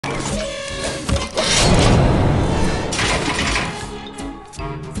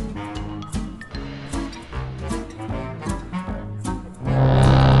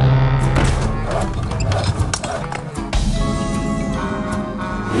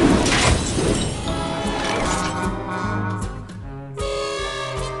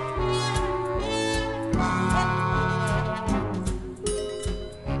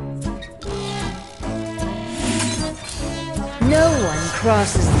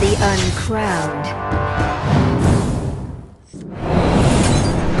crosses the uncrowned.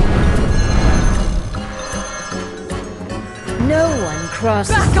 No one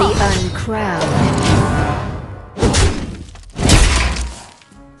crosses the uncrowned.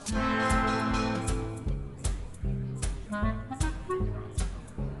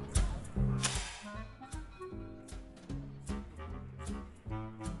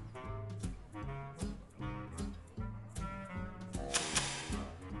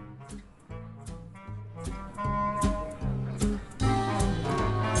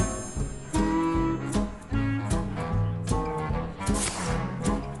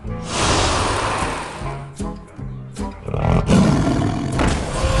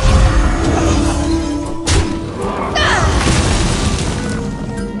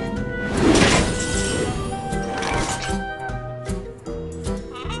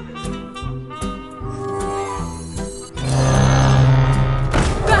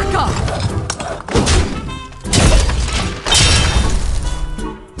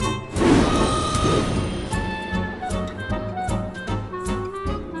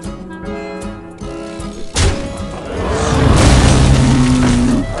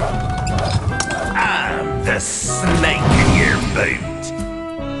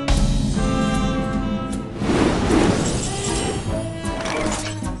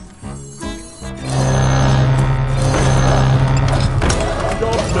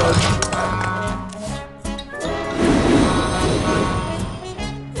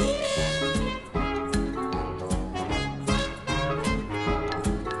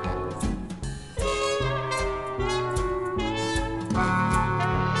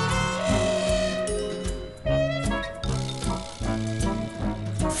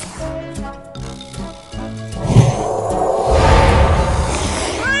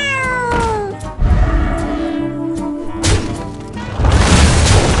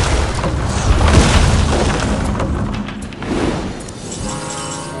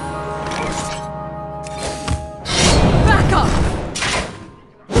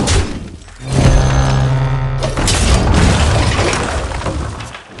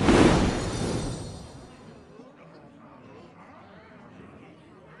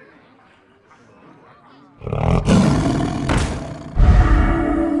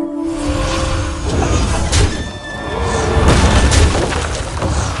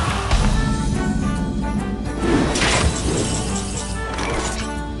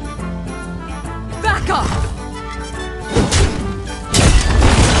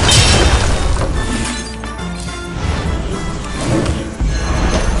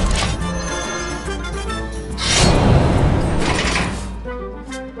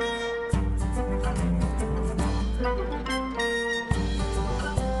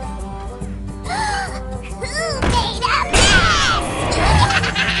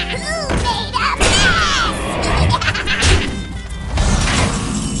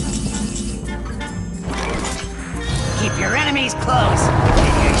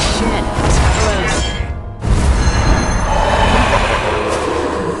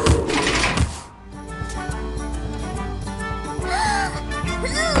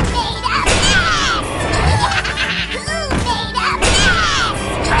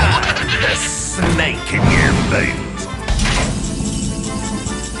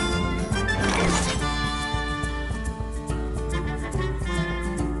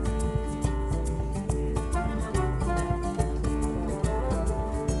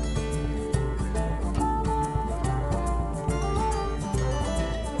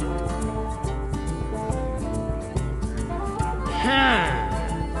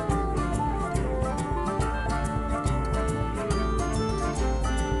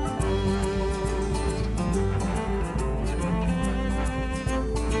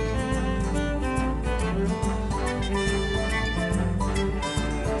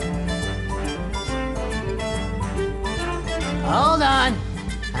 Hold on.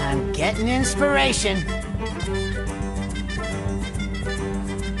 I'm getting inspiration.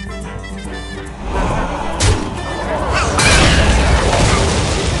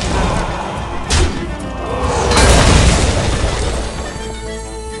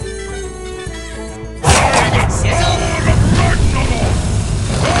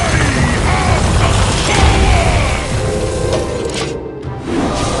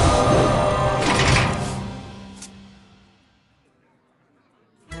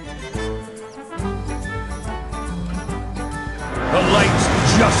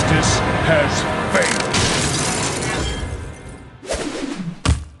 Justice has failed.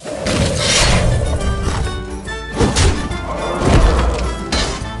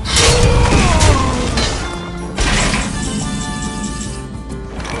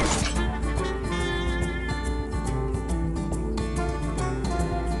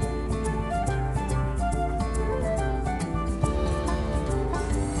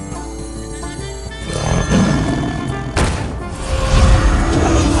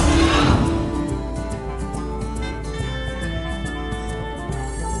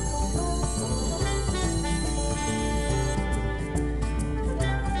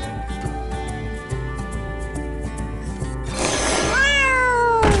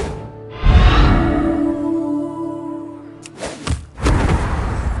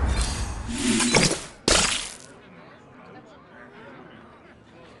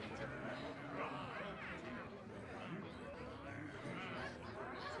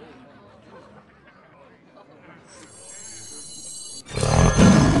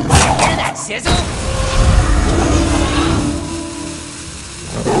 sizzle?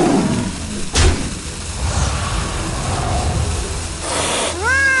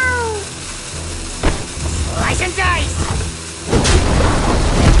 Slice and dice!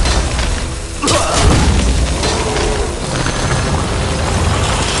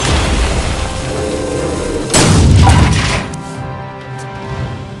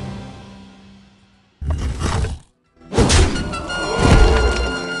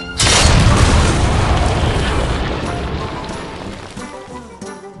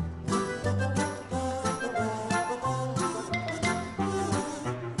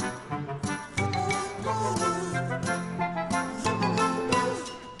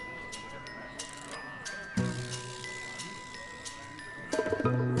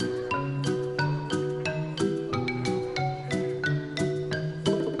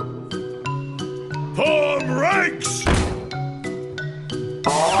 Form ranks!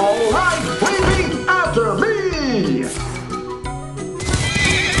 All right, baby, after me!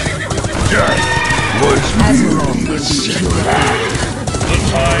 Death was merely the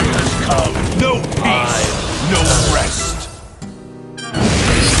time has come. No peace, no rest.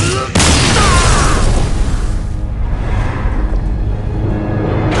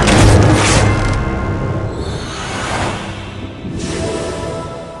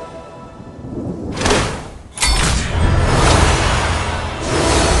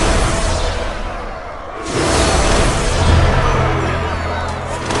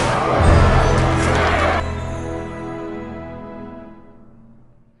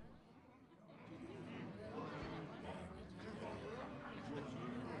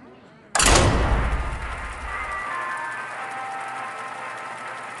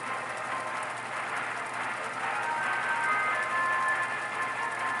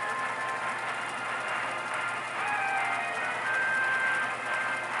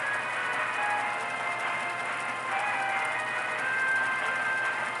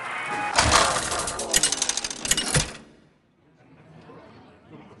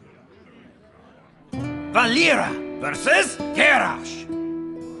 Valeera versus Garrosh.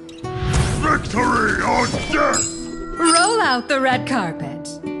 Victory or death! Roll out the red carpet.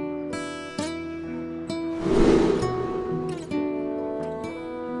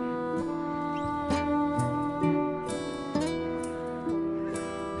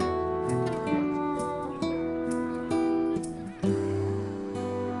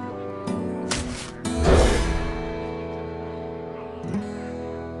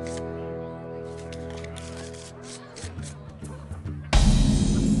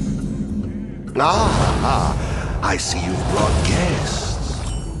 I see you've brought guests.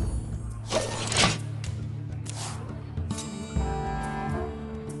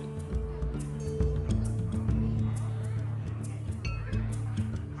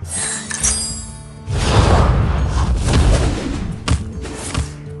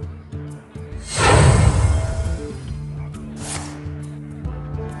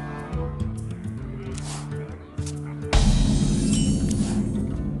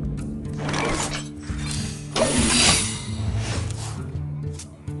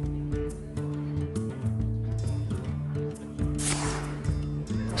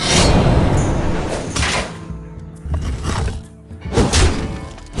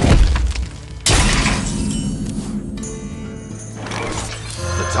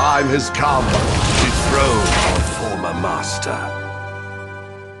 The time has come to dethrone our former master.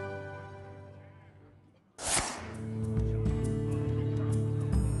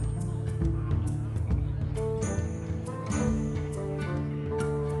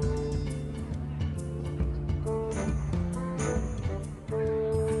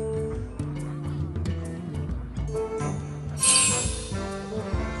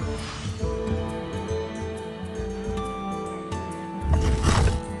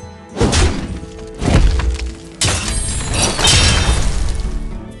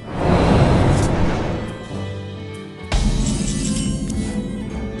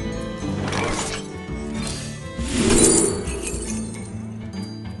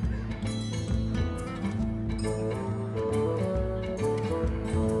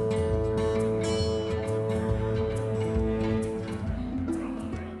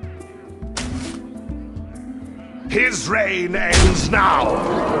 His reign ends now!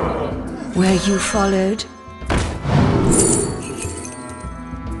 Were you followed?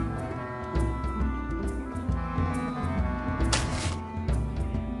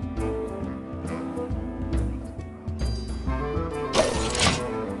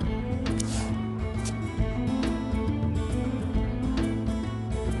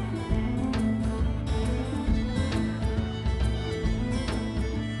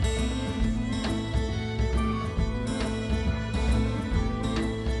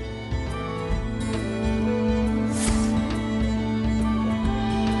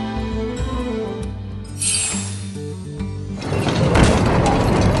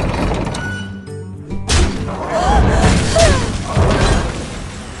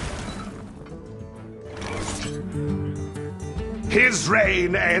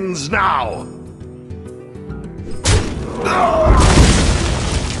 pain ends now!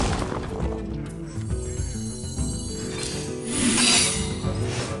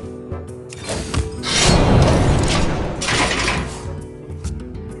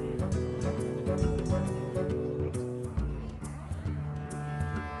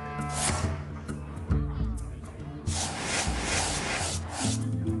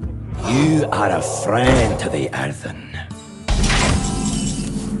 You are a friend to the Earthen.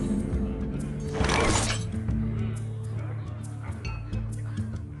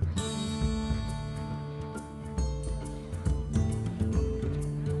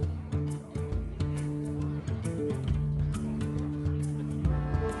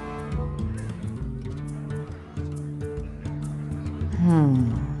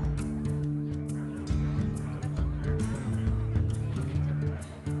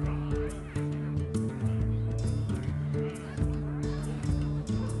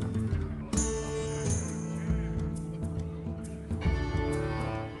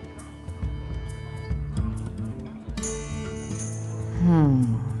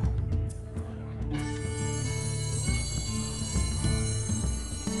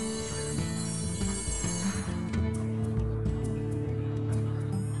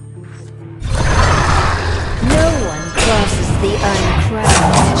 The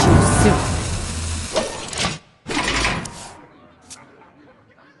uncrowned Chusu.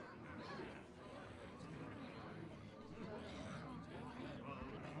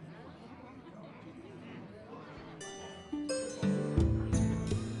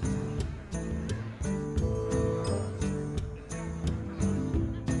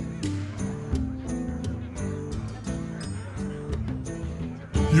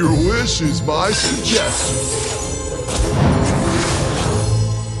 Your wish is my suggestion.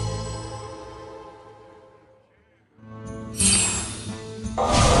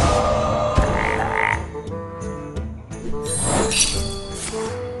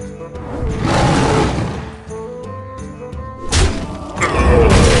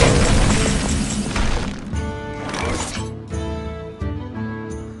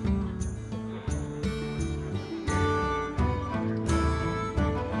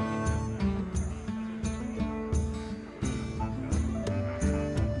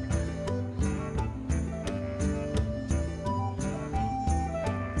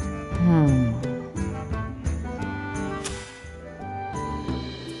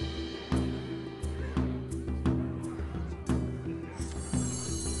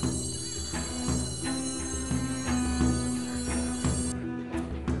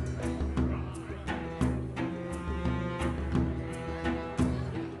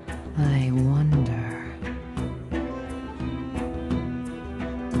 I wonder.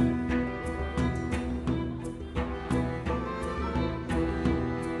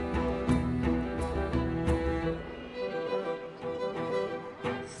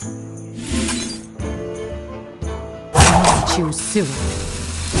 Choose soon.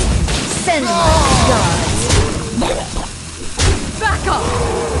 Send my guards. Back off!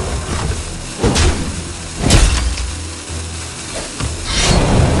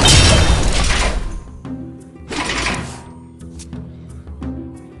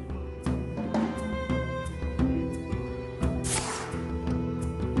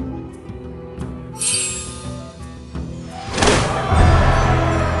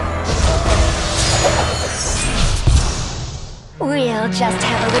 We'll just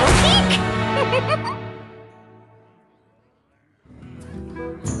have a little peek.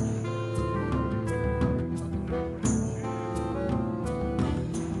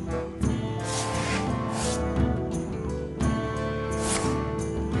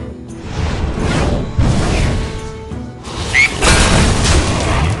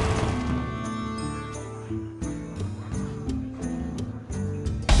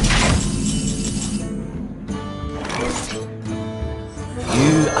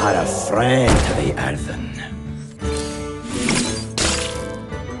 You are a friend to the Earthen.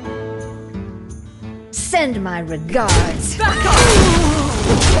 Send my regards. Back off!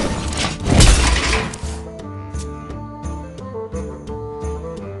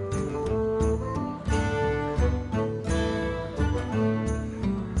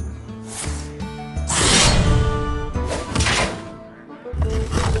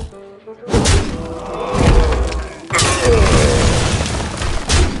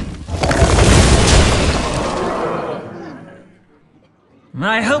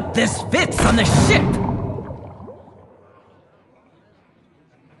 I hope this fits on the ship!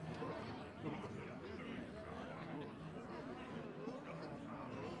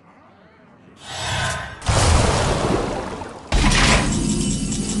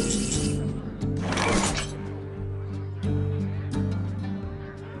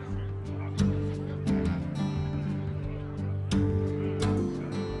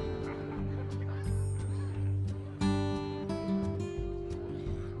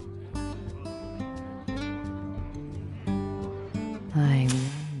 I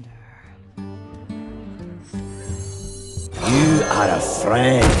You are a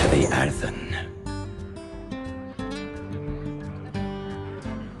friend to the Earthen.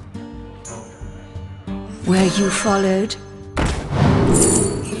 Were you followed?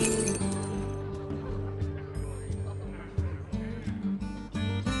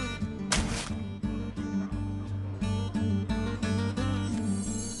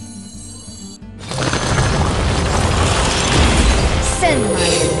 Send my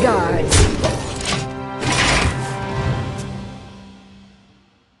regards.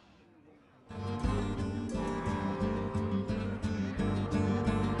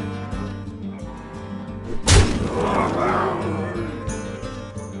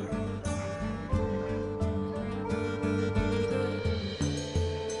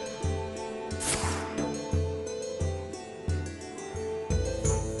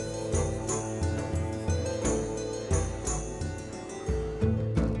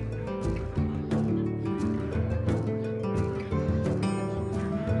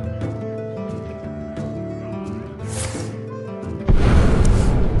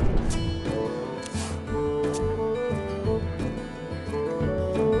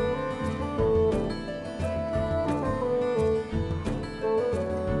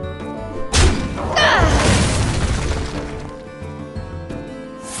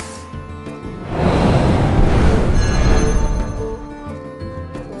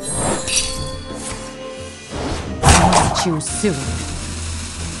 You soon.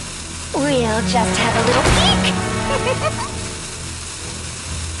 We'll just have a little peek.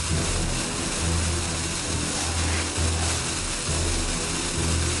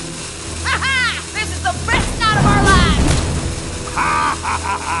 This is the best night of our lives!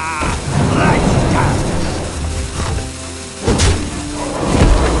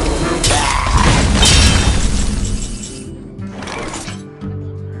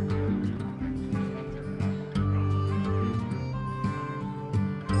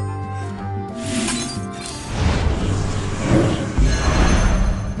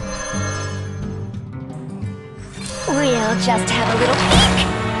 We'll just have a little peek.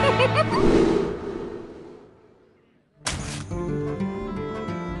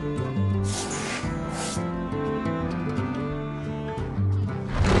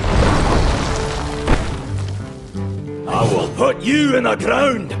 I will put you in the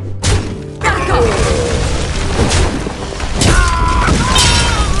ground. Back off!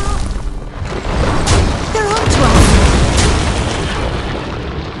 They're on to us!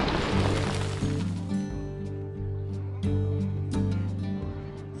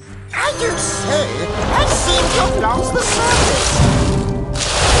 Are you sure? I seem to have lost the surface.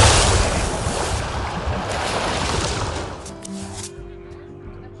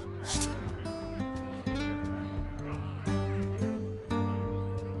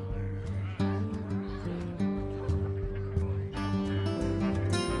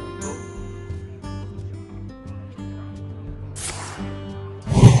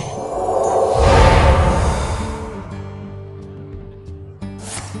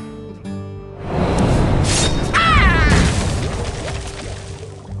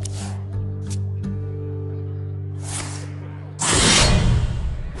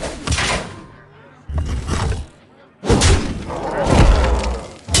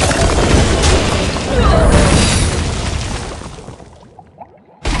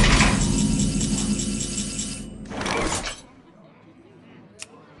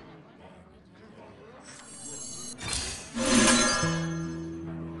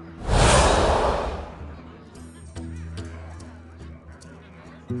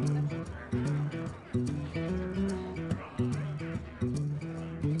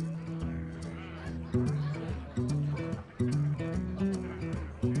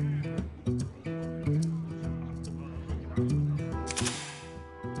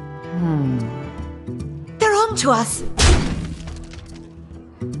 They're on to us!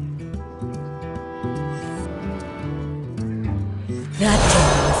 That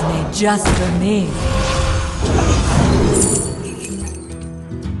tale was made just for me.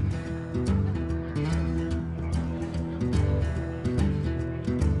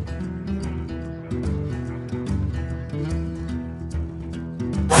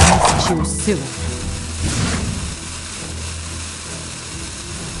 Must choose soon.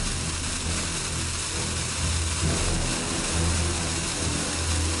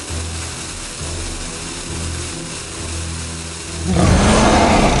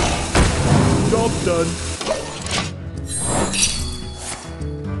 Job done.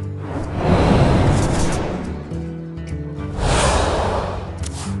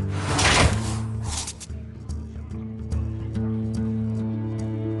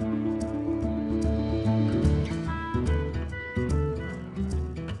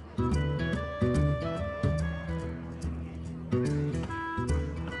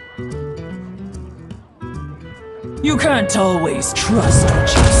 You can't always trust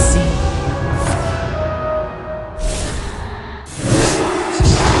what you see.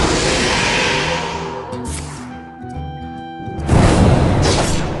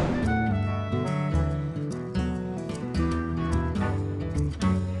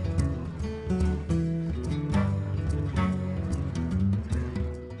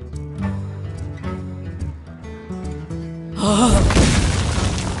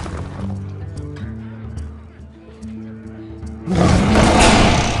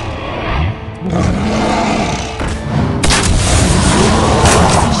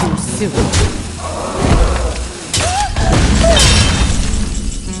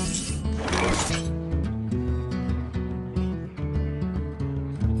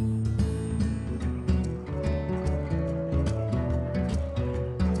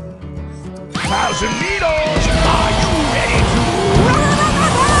 Thousand needles! Are you ready to rock?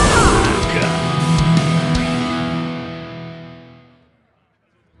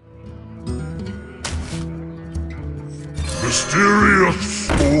 Mysterious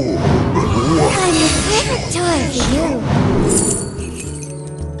orb. I'm the perfect toy for you.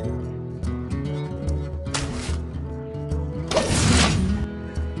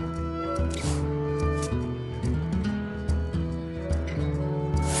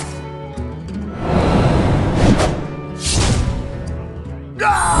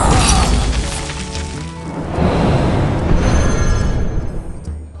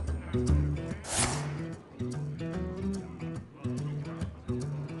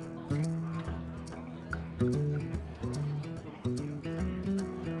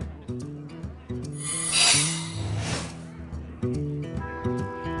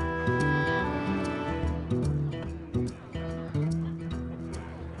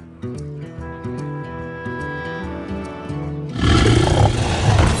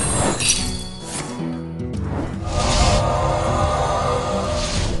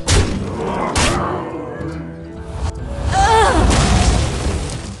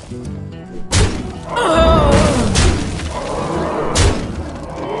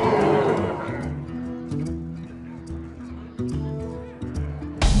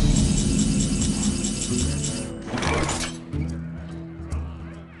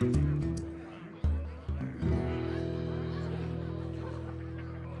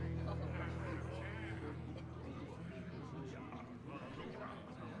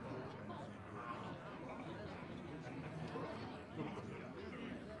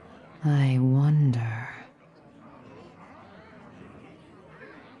 I wonder.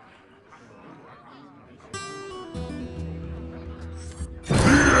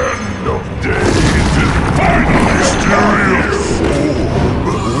 End of days is finally mysterious orb.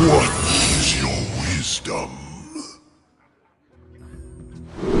 What is your wisdom?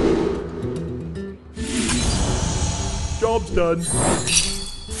 Job's done.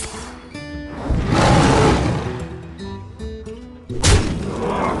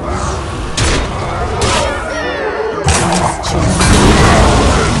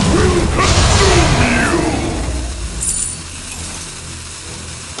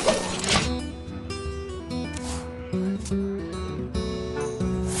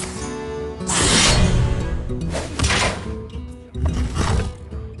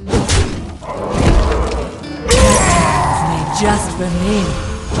 Just for me.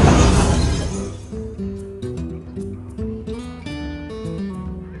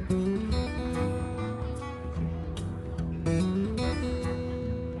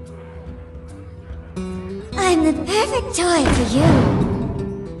 I'm the perfect toy for you.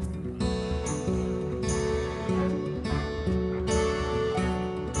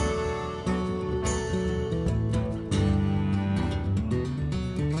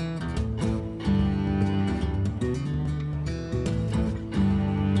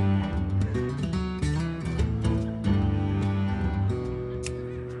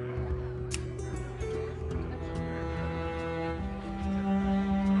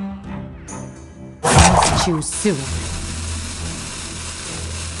 Choose suicide.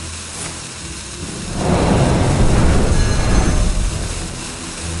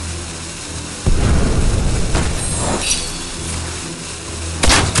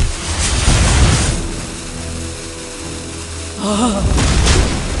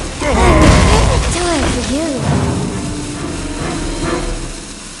 Perfect toy for you.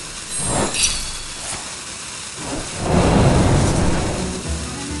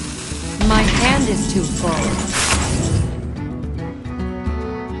 My hand is too full.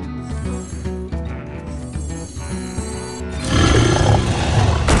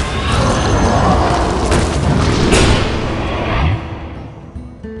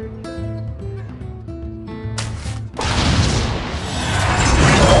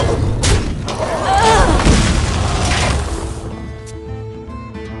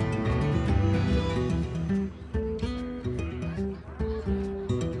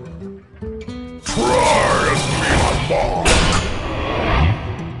 mark.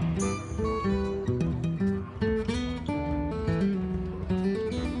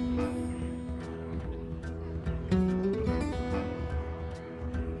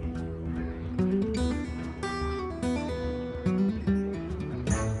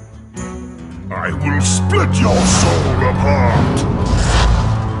 I will split your soul apart.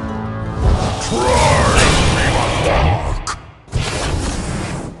 Try and leave a mark.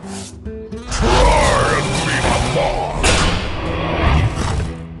 Try and leave a mark.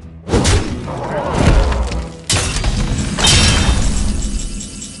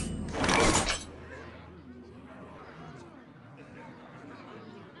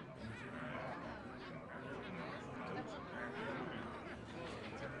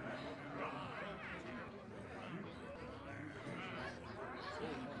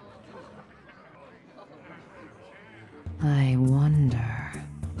 I wonder.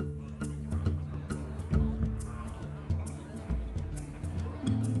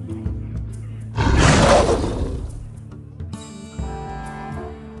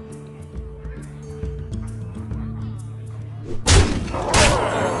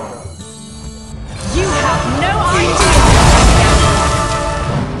 You have no idea!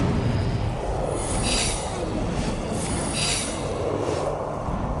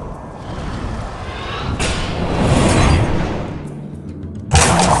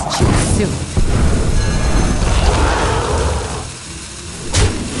 Soon.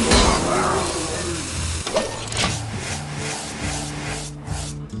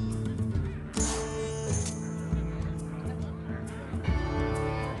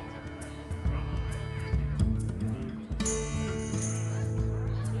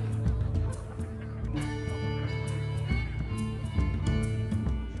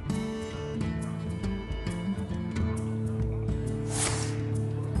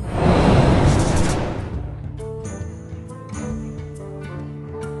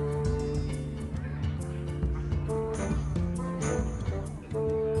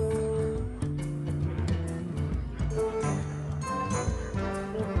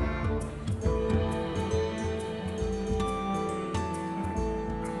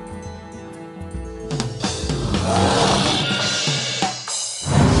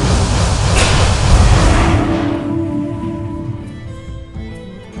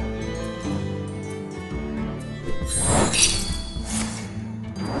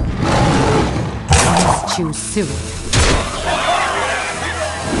 Choose soon.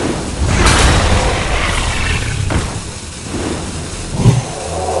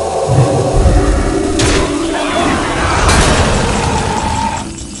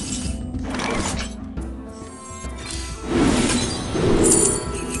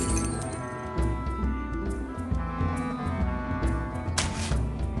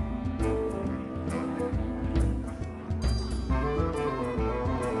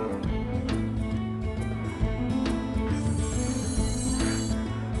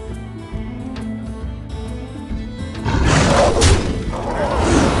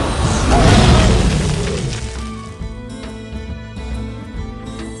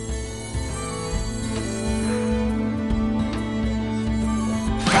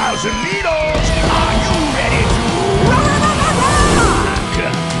 Thousand Needles, are you ready to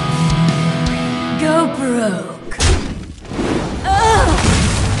Go broke.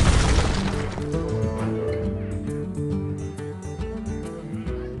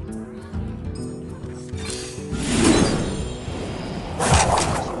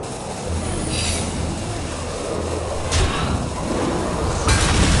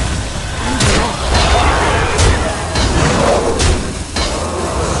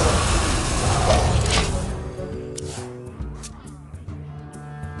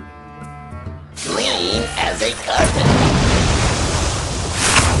 Clean as a carpet.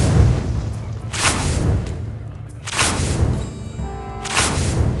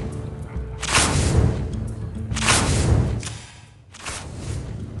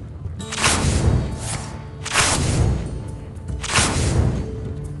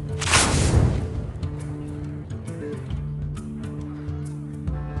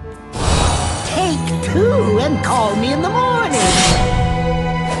 Take two and call me in the morning.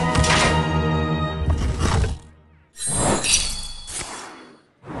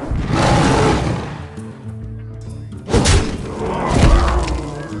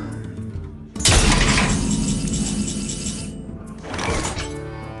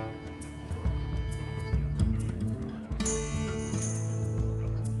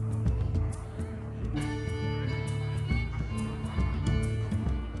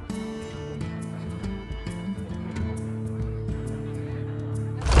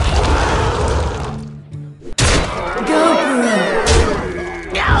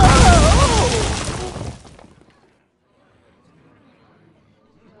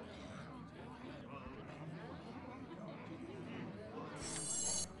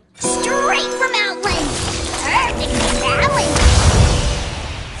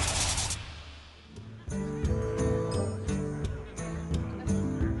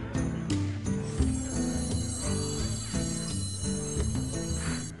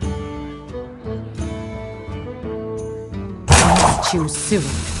 too soon.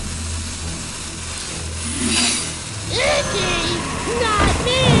 Icky! Not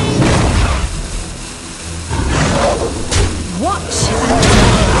me! Watch!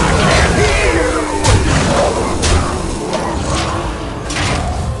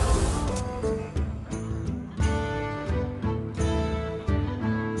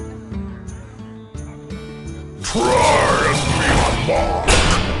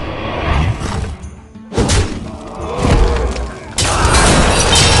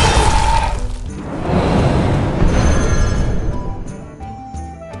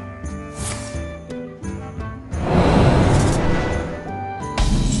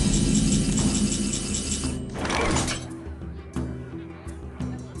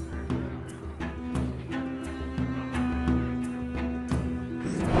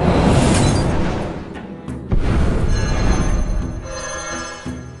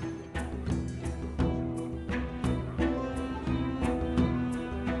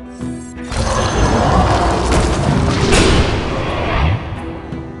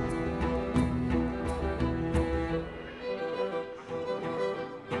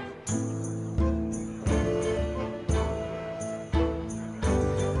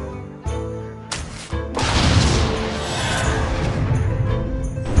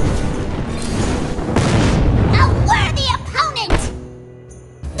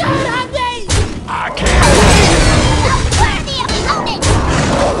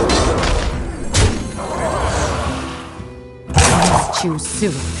 Too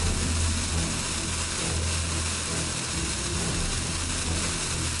soon.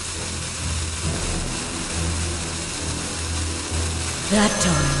 That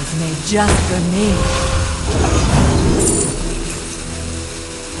toy was made just for me.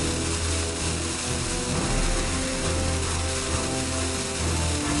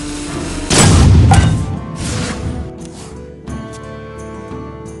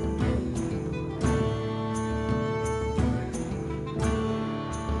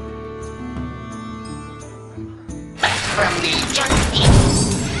 From the junkie.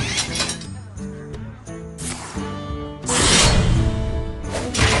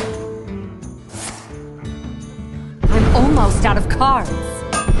 I'm almost out of cards.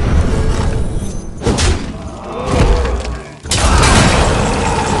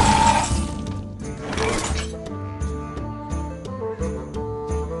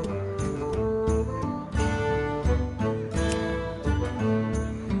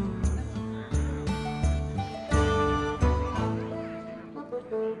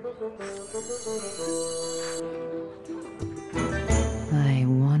 I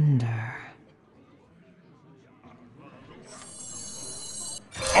wonder.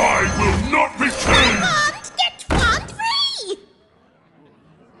 I will not return! Can't get one free!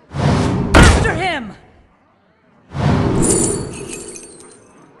 After him!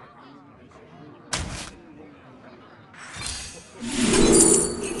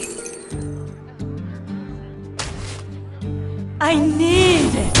 I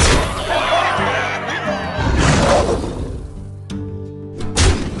need it!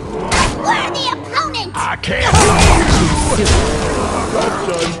 Worthy opponent! I can't. Job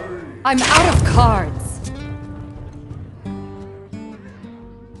done. I'm out of cards.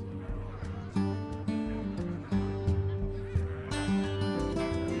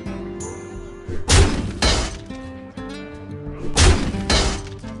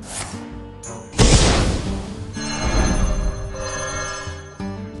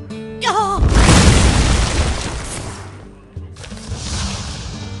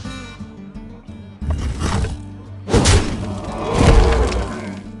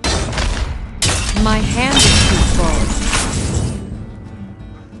 My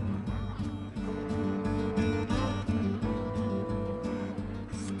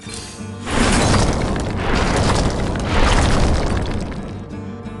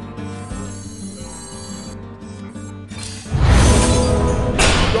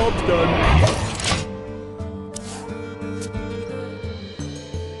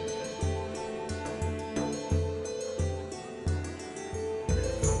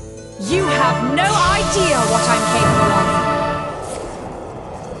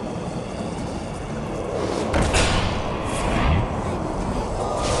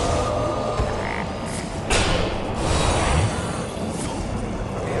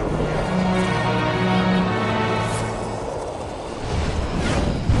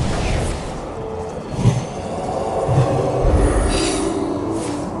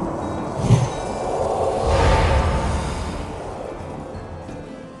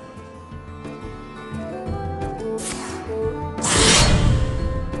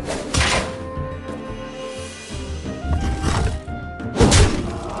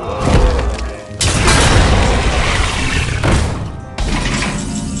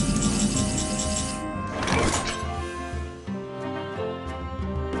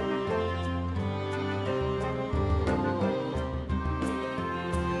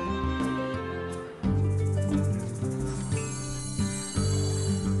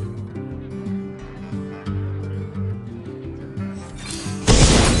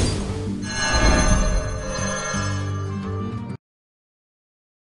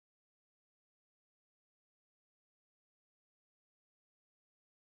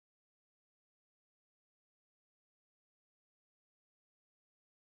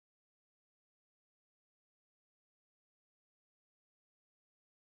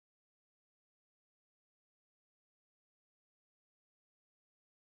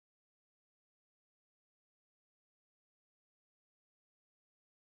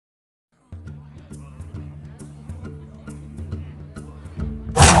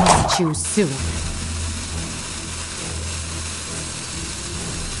must choose soon.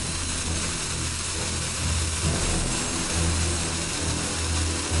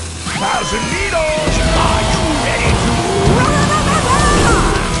 Thousand Needles! Are you ready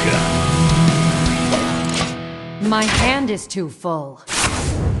to My hand is too full.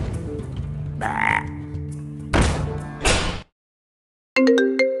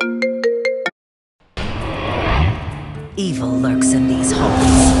 Evil lurks in these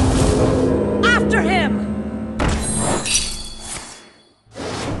halls. After him!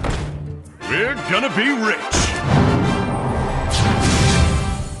 We're gonna be rich.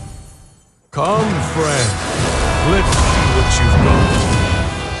 Come, friend. Let's see what you've got.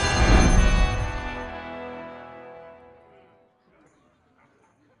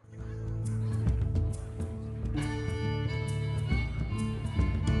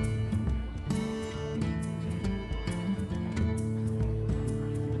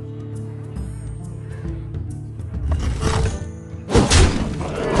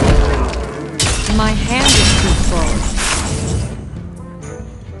 My hand is too full.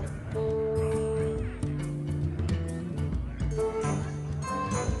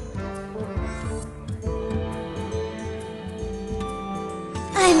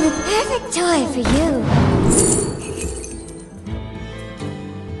 I'm the perfect toy for you.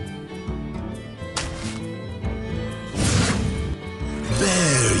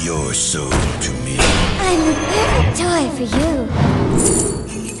 Bare your soul to me. I'm the perfect toy for you.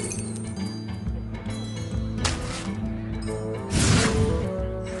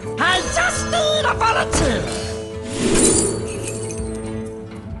 I just need a volunteer.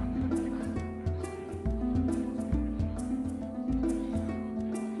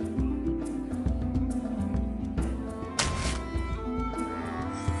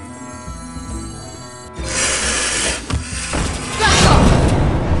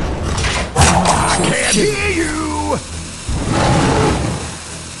 I can't hear you!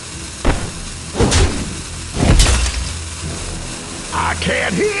 I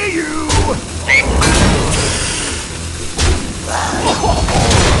can't hear you!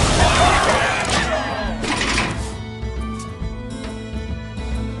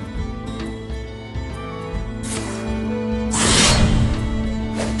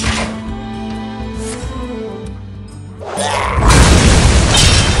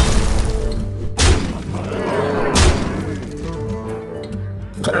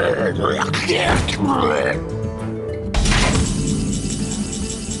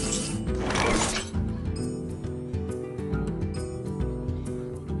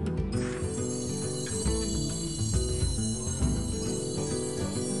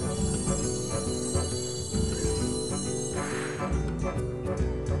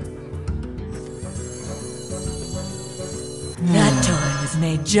 That toy was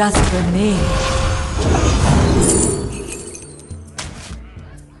made just for me.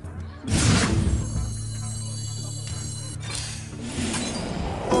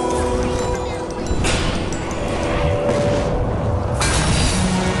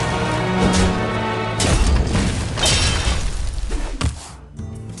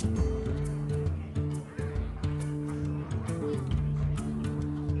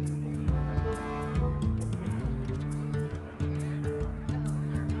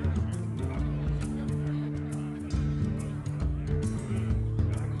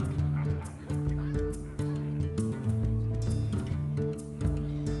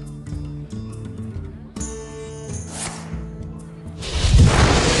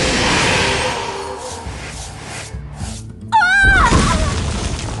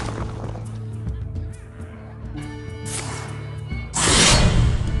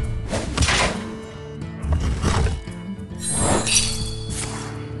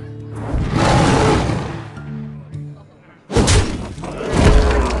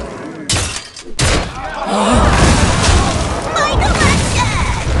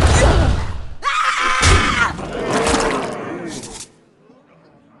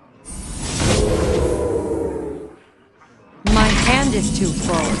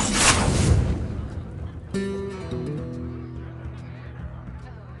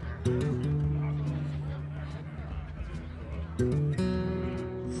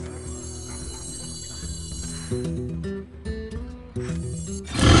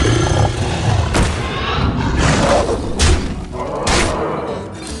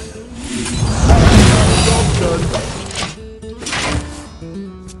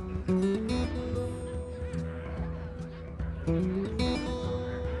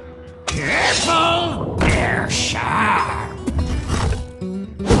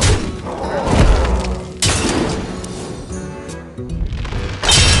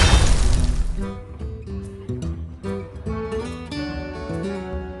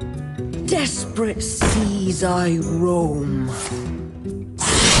 desperate seas I roam.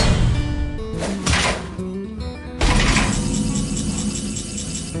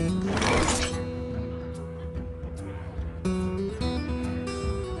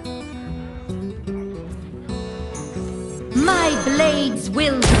 My blades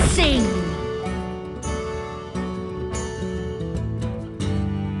will sing.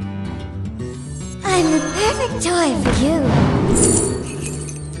 I'm the perfect toy for you.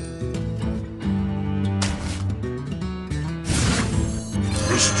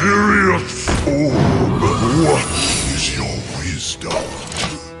 Mysterious orb, what is your wisdom?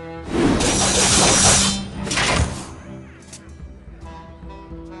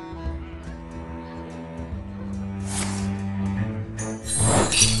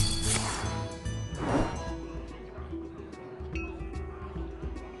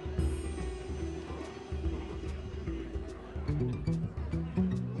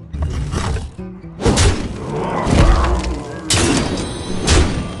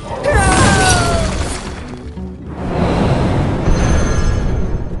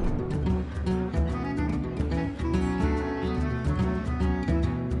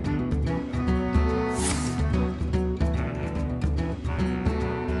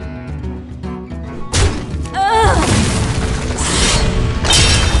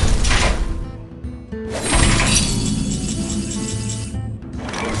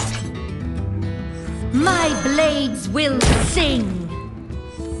 My blades will sing.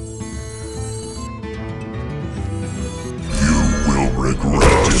 You will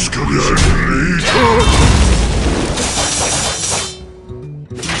regret disconnecting me.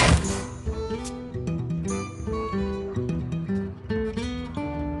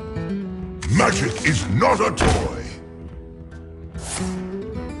 Magic is not a toy.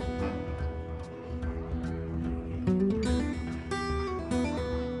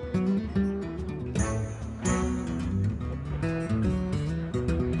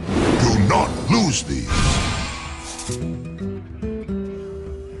 Do not lose these.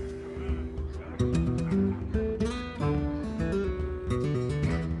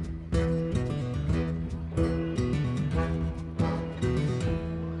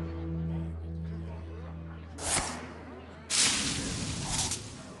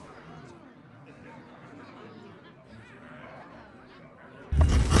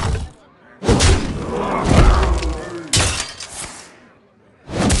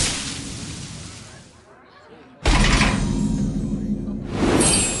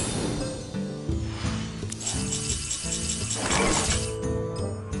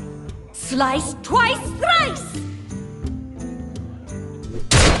 Slice twice, thrice!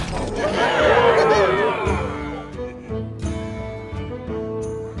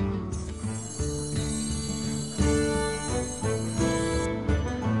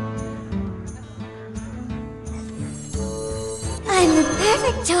 I'm the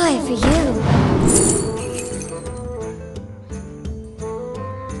perfect toy for you.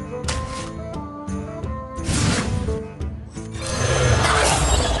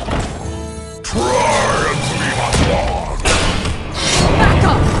 Back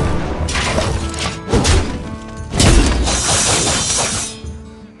up!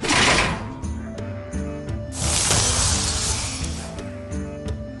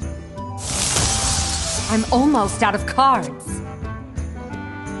 I'm almost out of cards.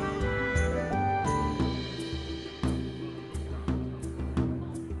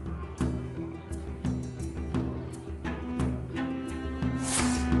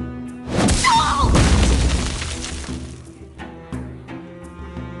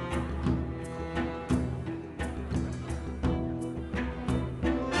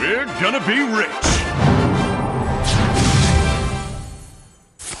 We're gonna be rich!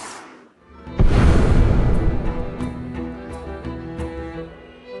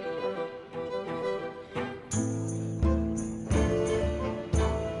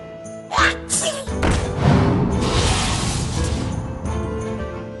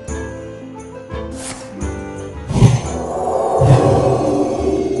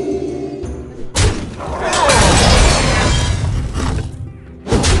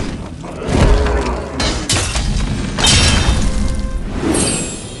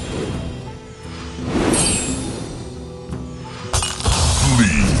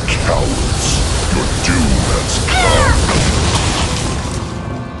 Flee, cowards. Your doom has come.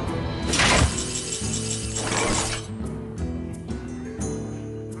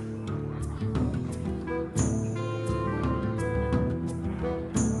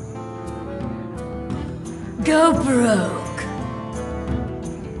 Go broke.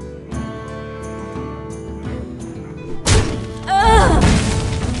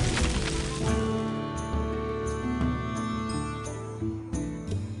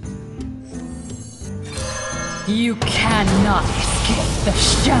 You cannot escape the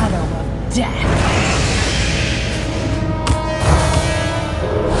shadow of death.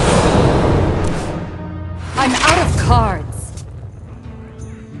 I'm out of cards.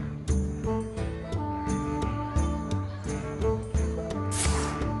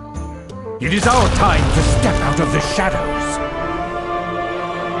 It is our time to step out of the shadows.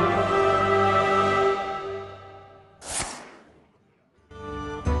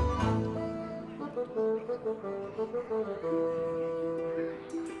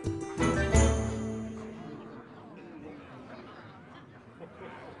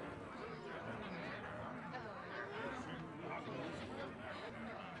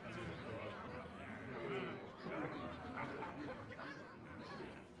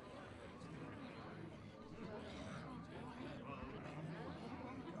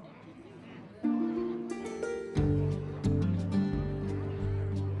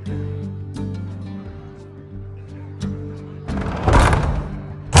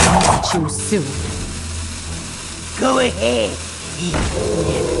 Too soon. Go ahead.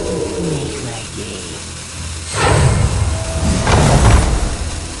 Make my day.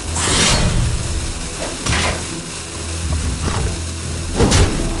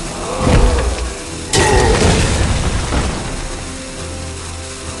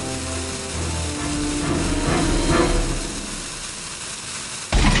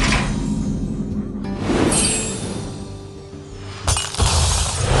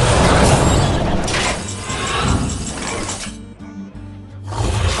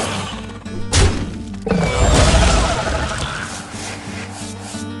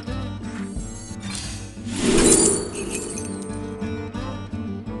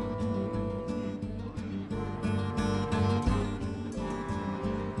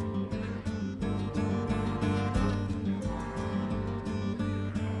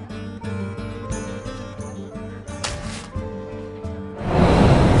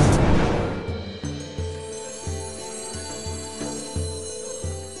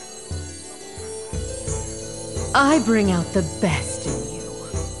 I bring out the best in you.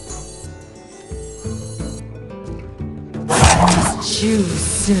 It's too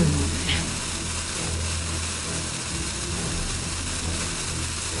soon.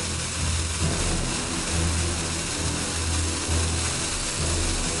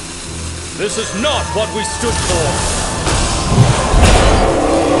 This is not what we stood for!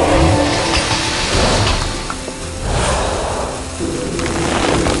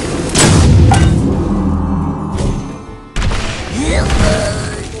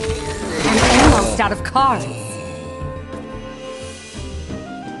 I'm almost out of cards.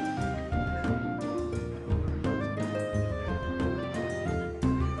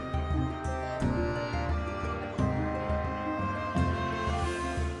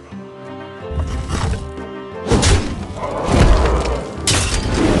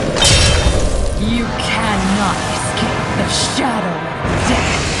 You cannot escape the shadow of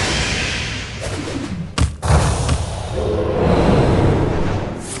death.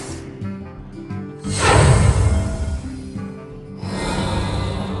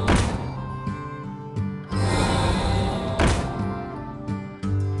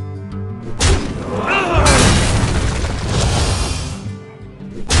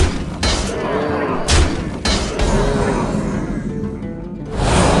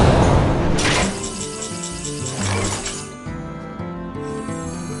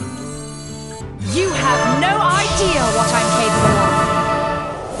 You have no idea what I'm capable of.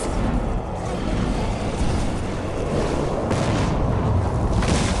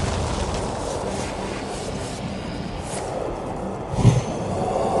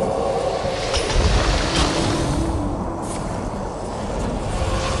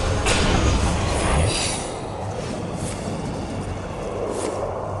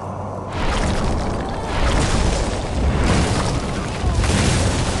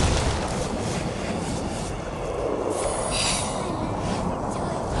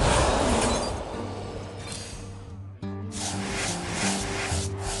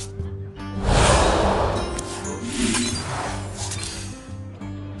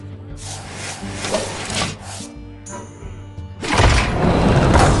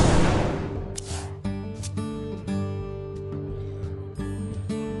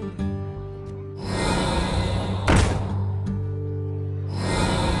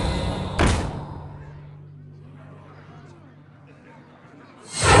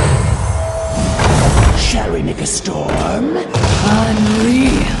 Shall we make a storm?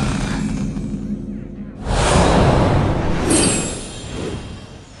 Unreal.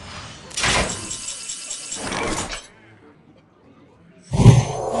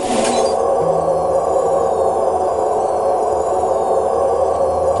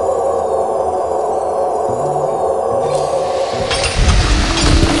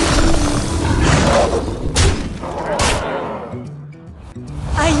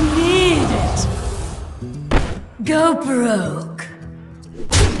 Go broke.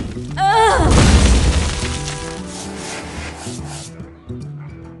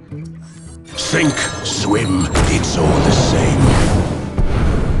 Sink, swim, it's all the same.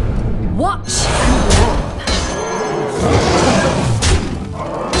 Watch and warp.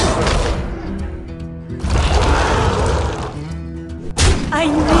 I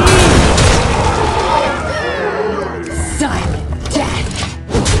need silent death.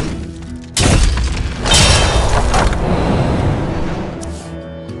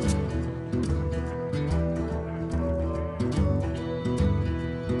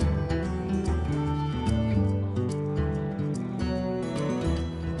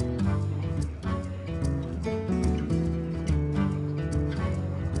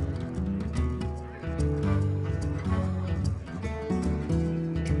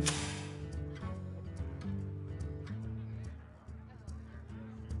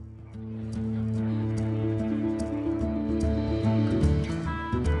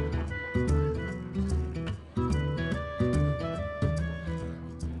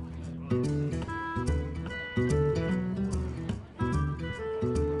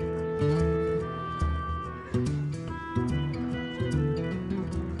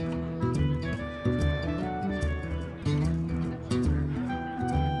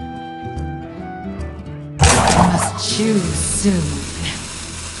 Choose soon.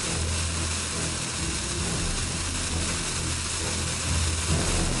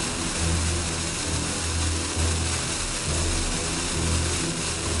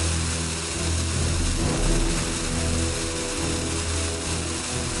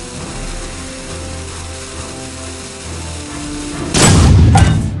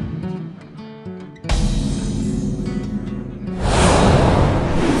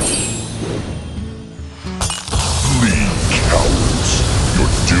 Flee, cowards. Your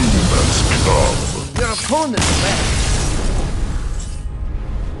doom has come. Your opponent's left.